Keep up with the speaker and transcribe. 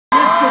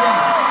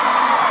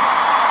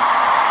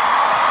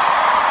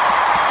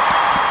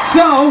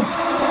So,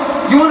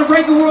 do you want to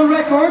break a world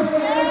record?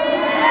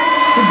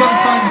 Who's got the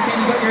timer? Can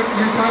you got your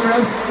timer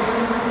out?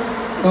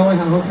 Oh, I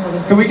have.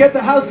 Okay. Can we get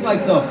the house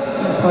lights up?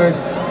 He's tired.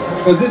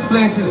 Because this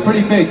place is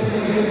pretty big.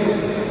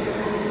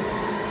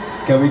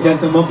 Can we get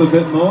them up a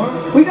bit more?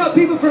 We got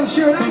people from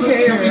Sri Lanka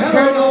here. Can we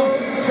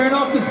turn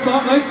off the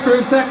spotlights for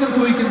a second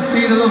so we can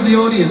see the lovely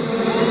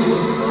audience?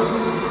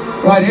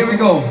 Right, here we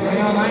go.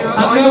 Hang on.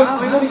 So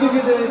I'm going to give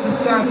you the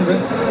start of it.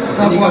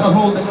 Stop you got to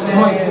hold it.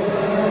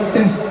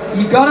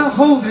 You gotta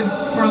hold it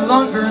for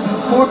longer than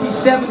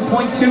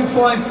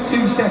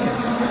 47.252 seconds.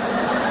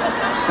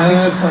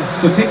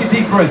 So take a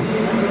deep breath.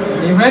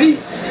 Are you ready?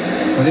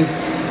 Ready?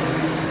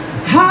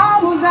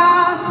 How was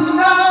I to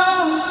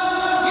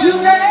know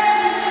you never?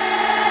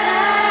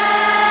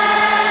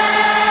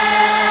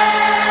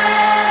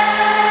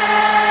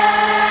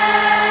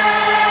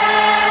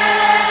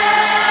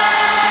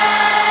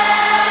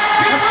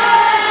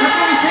 That's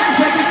only 10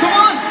 seconds, come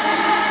on!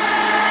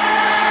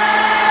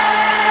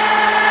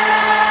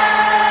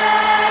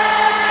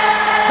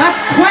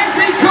 That's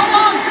 20, come on!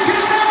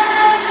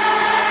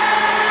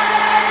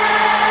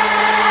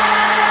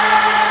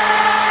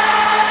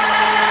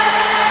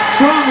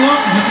 Strong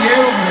lungs with the air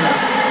over there.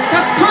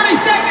 That's 30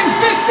 seconds,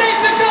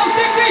 15 to go,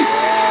 Dickie!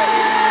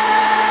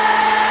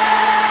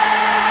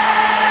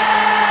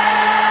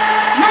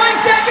 9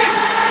 seconds!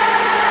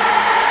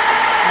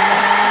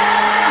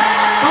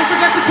 Don't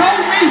forget to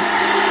told me!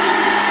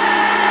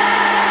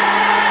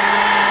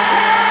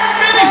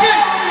 Finish it!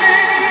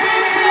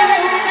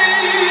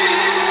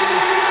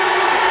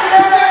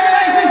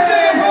 Congratulations,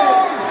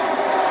 Singapore!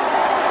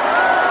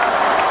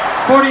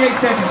 48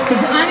 seconds.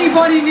 Does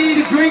anybody need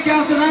a drink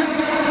after that?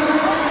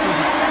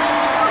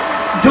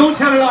 Don't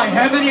tell a lie,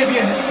 how many of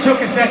you took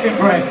a second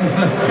breath?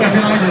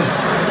 Yeah, I did.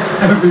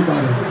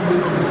 Everybody.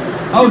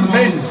 That was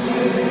amazing.